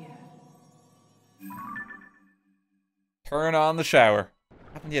water here. Turn on the shower.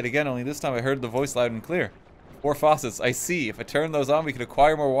 Happened yet again, only this time I heard the voice loud and clear. 4 faucets, I see. If I turn those on, we can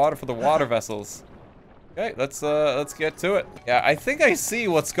acquire more water for the water vessels. Okay, let's get to it. Yeah, I think I see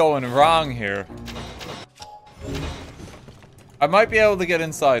what's going wrong here. I might be able to get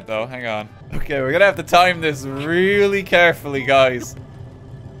inside though, hang on. Okay, we're gonna have to time this really carefully, guys.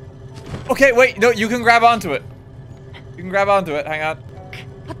 Okay, wait, no, you can grab onto it. You can grab onto it, hang on.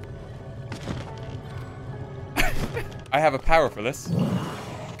 I have a power for this.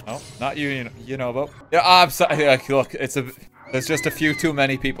 No, not you, you know about. Yeah, I'm sorry, yeah, look, there's just a few too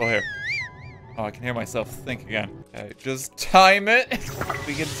many people here. Oh, I can hear myself think again. Okay, just time it.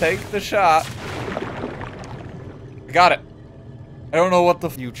 We can take the shot. I got it. I don't know what the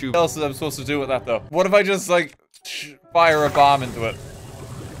YouTube else I'm supposed to do with that though. What if I just like fire a bomb into it?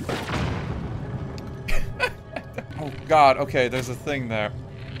 Oh god, okay, there's a thing there.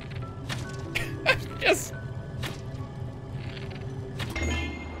 Yes.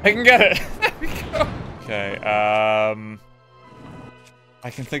 I can get it. There we go. Okay, I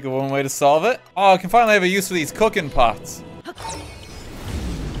can think of one way to solve it. Oh, I can finally have a use for these cooking pots.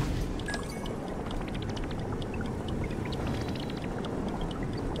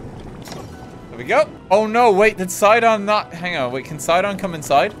 There we go. Oh no, wait, did Sidon not... Hang on, wait, can Sidon come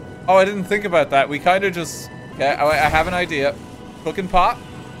inside? Oh, I didn't think about that. We kind of just... Okay, I have an idea. Cooking pot.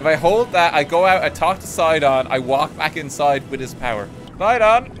 If I hold that, I go out, I talk to Sidon, I walk back inside with his power.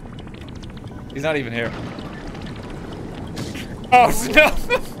 Sidon! He's not even here. Oh, no!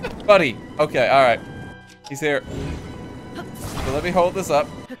 Buddy. Okay, alright. He's here. So let me hold this up.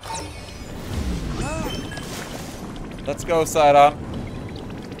 Let's go, Sidon.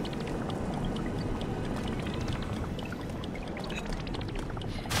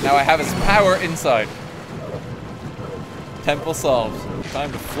 Now I have his power inside. Temple solved.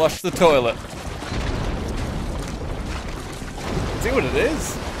 Time to flush the toilet. Let's see what it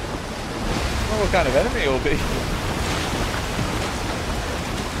is. I don't know what kind of enemy it will be.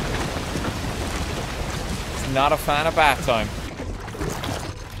 It's not a fan of bath time.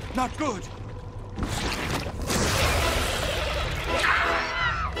 Not good.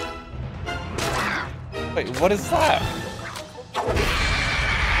 Wait, what is that?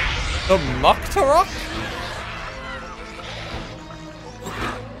 The Muktarok?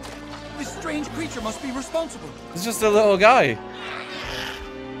 This strange creature must be responsible. It's just a little guy.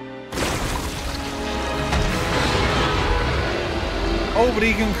 Oh, but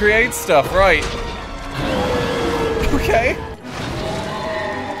he can create stuff, right? Okay.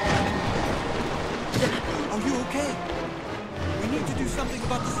 Are you okay? We need to do something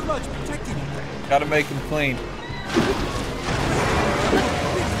about the sludge protecting you. Gotta make him clean.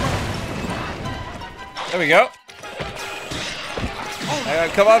 There we go.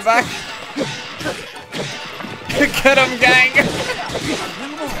 Come on back. Get him, gang.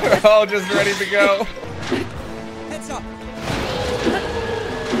 We're all just ready to go. Heads up.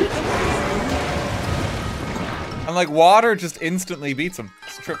 And like water just instantly beats him.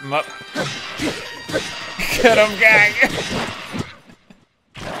 Just trip him up. Get him, gang.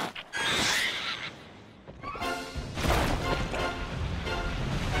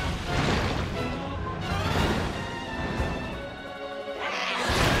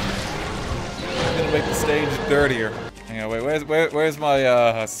 Gonna make the stage dirtier. Hang on, wait, where's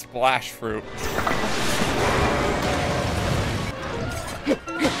my splash fruit?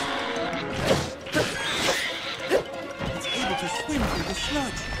 Swim through the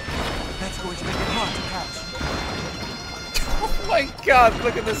sludge. That's going to make it hard to catch. Oh my god,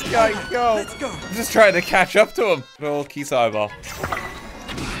 look at this guy go. Let's go. I'm just trying to catch up to him. Good old Keith's eyeball.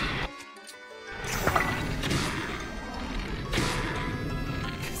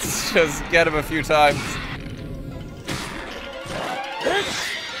 Let's just get him a few times.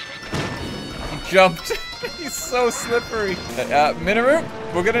 He jumped. He's so slippery. Minoru,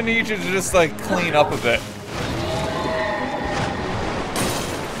 we're gonna need you to just like clean up a bit.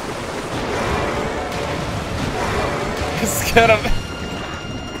 Just get him.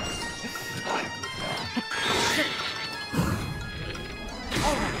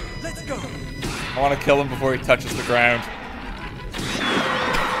 Alright, let's go. I want to kill him before he touches the ground.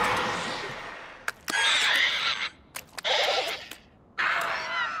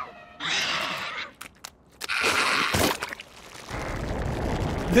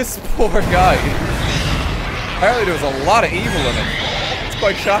 This poor guy. Apparently there was a lot of evil in him. It's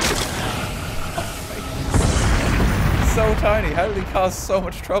quite shocking. So tiny. How did he cause so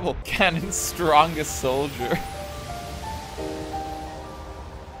much trouble? Ganon's strongest soldier.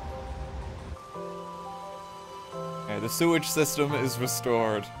 Okay, the sewage system is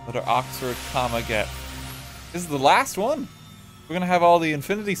restored. Let our Oxford comma get. This is the last one. We're gonna have all the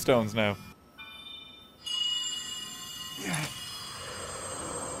Infinity Stones now.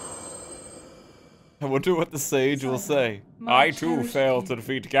 I wonder what the sage will say. I too failed to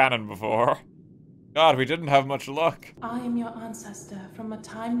defeat Ganon before. God, we didn't have much luck. I am your ancestor from a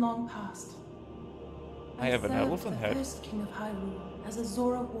time long past. I have an elephant head. The first king of Hyrule as a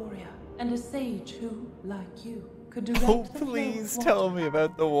Zora warrior and a sage who, like you, could direct Oh, the flow please of tell water. me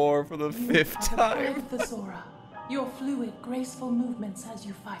about the war for the You 5th are the time. pride of the Zora. Your fluid, graceful movements as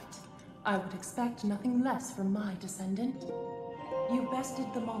you fight. I would expect nothing less from my descendant. You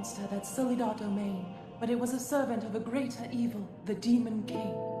bested the monster that sullied our domain, but it was a servant of a greater evil, the Demon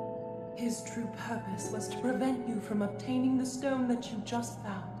King. His true purpose was to prevent you from obtaining the stone that you just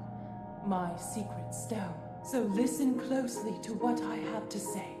found. My secret stone. So listen closely to what I have to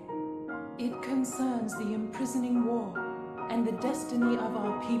say. It concerns the imprisoning war and the destiny of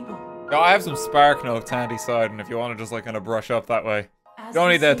our people. No, I have some spark notes handy side, and if you want to just like kind of brush up that way. As Don't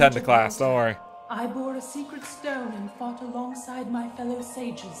the need to attend sage the class, of don't worry. I bore a secret stone and fought alongside my fellow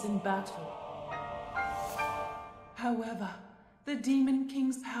sages in battle. However, the Demon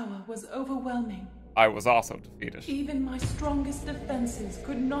King's power was overwhelming. I was also defeated. Even my strongest defenses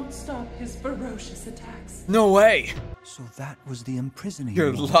could not stop his ferocious attacks. No way! So that was the imprisoning.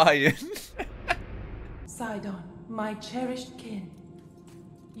 You're war. lying. Sidon, my cherished kin,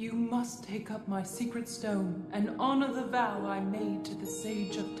 you must take up my secret stone and honor the vow I made to the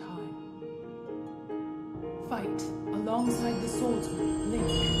Sage of Time. Fight alongside the swordsman,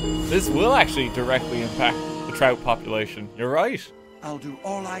 Link. This will actually directly impact the trout population. You're right. I'll do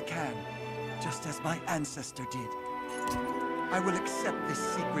all I can, just as my ancestor did. I will accept this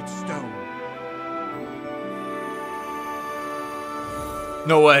secret stone.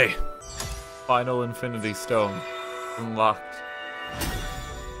 No way. Final Infinity Stone. Unlocked.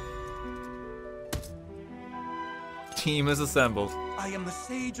 Team is assembled. I am the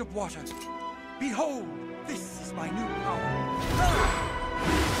Sage of Water. Behold, this is my new power.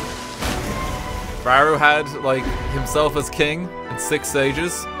 Baru had, like, himself as king and 6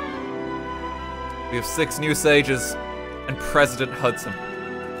 sages. We have 6 new sages and President Hudson.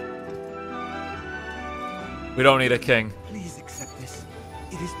 We don't need a king. Please accept this.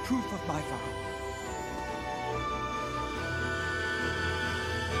 It is proof of my vow.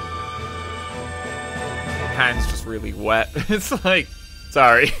 Hand's just really wet. It's like,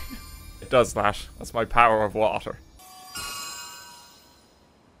 sorry. It does that. That's my power of water.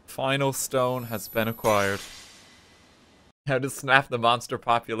 Final stone has been acquired. How to snap the monster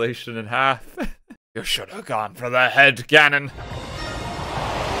population in half. You should have gone for the head, Ganon.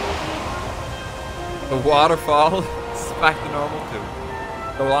 The waterfall is back to normal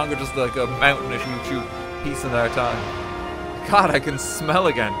too. No longer just like a mountain as you chew piece in their time. God, I can smell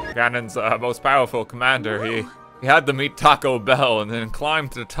again. Ganon's most powerful commander. He had to meet Taco Bell and then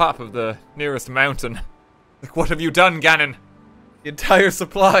climbed to the top of the nearest mountain. Like, what have you done, Ganon? The entire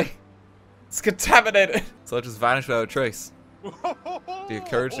supply. It's contaminated. So it just vanished without a trace. The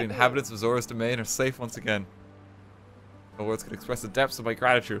encouraged the inhabitants of Zora's domain are safe once again. No words could express the depths of my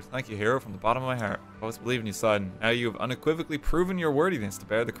gratitude. Thank you, hero, from the bottom of my heart. I always believed in you, son. Now you have unequivocally proven your worthiness to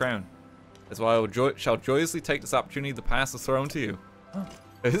bear the crown. That's why I shall joyously take this opportunity to pass the throne to you.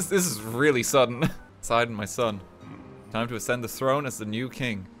 This is really sudden. Sidon, my son. Time to ascend the throne as the new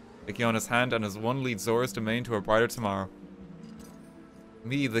king. Taking on his hand and as one lead Zora's domain to a brighter tomorrow.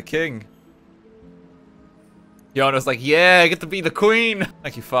 Me, the king. Yona's like, yeah, I get to be the queen.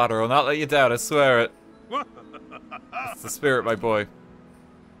 Thank you, father. I'll not let you down, I swear it. That's the spirit, my boy.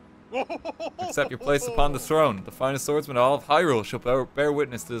 Accept your place upon the throne. The finest swordsman of all of Hyrule shall bear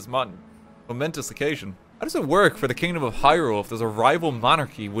witness to this momentous occasion. How does it work for the kingdom of Hyrule if there's a rival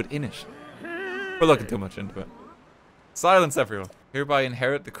monarchy within it? We're looking too much into it. Silence, everyone. Hereby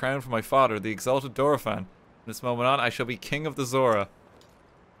inherit the crown from my father, the exalted Dorephan. From this moment on, I shall be king of the Zora.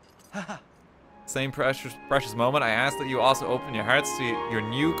 Same precious moment, I ask that you also open your hearts to your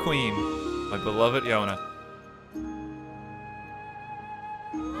new queen, my beloved Yona.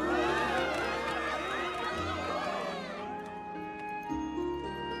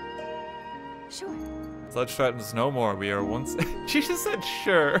 Sure. Such threatens no more. We are once. She just said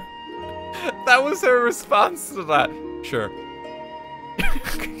sure. That was her response to that. Sure.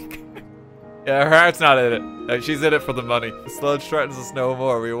 Yeah, her heart's not in it. She's in it for the money. The sludge threatens us no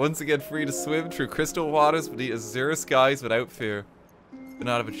more. We are once again free to swim through crystal waters beneath azure skies without fear. We could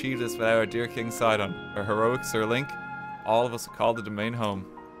not have achieved this without our dear King Sidon, our heroic Sir Link. All of us have called the domain home.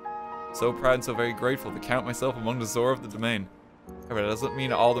 So proud and so very grateful to count myself among the Zora of the domain. However, that doesn't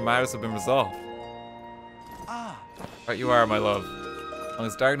mean all the matters have been resolved. Right you are, my love. As long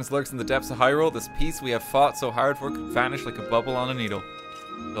as darkness lurks in the depths of Hyrule, this peace we have fought so hard for could vanish like a bubble on a needle.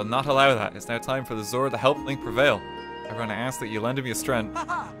 We will not allow that. It's now time for the Zora to help Link prevail. Everyone, I ask that you lend him your strength.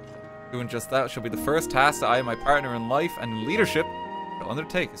 Doing just that shall be the first task that I and my partner in life and in leadership shall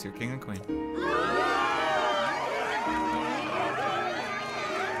undertake as your king and queen.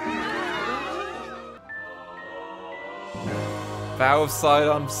 Vow of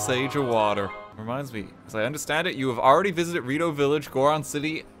Sidon, Sage of Water. Reminds me, as I understand it, you have already visited Rito Village, Goron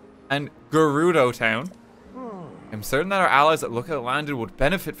City, and Gerudo Town. I'm certain that our allies at Lookout Landing would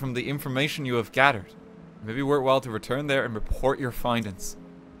benefit from the information you have gathered. Maybe worthwhile to return there and report your findings.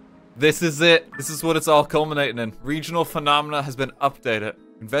 This is it. This is what it's all culminating in. Regional phenomena has been updated.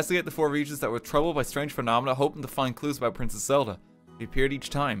 Investigate the 4 regions that were troubled by strange phenomena, hoping to find clues about Princess Zelda. She appeared each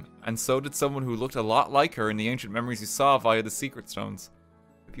time, and so did someone who looked a lot like her in the ancient memories you saw via the secret stones.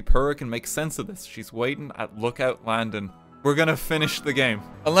 If Purah can make sense of this, she's waiting at Lookout Landing. We're gonna finish the game.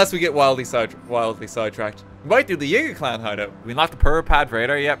 Unless we get wildly sidetracked. We might do the Yiga Clan hideout. We not the Purah Pad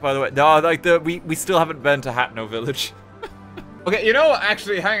radar yet, by the way. No, like we still haven't been to Hatno Village. Okay, you know what?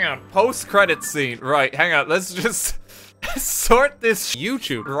 Actually, hang on. Post-credit scene. Right, hang on. Let's just sort this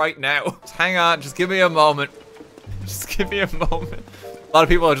YouTube right now. Hang on, just give me a moment. Just give me a moment. A lot of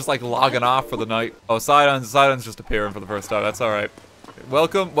people are just like logging off for the night. Oh, Sidon's just appearing for the first time. That's alright.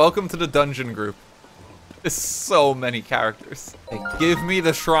 Welcome to the dungeon group. There's so many characters. Hey, give me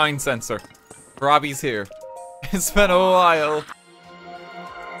the shrine sensor. Robbie's here. It's been a while.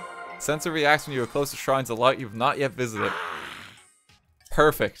 Sensor reacts when you are close to shrines of light you've not yet visited.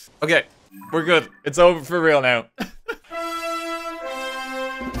 Perfect. Okay, we're good. It's over for real now.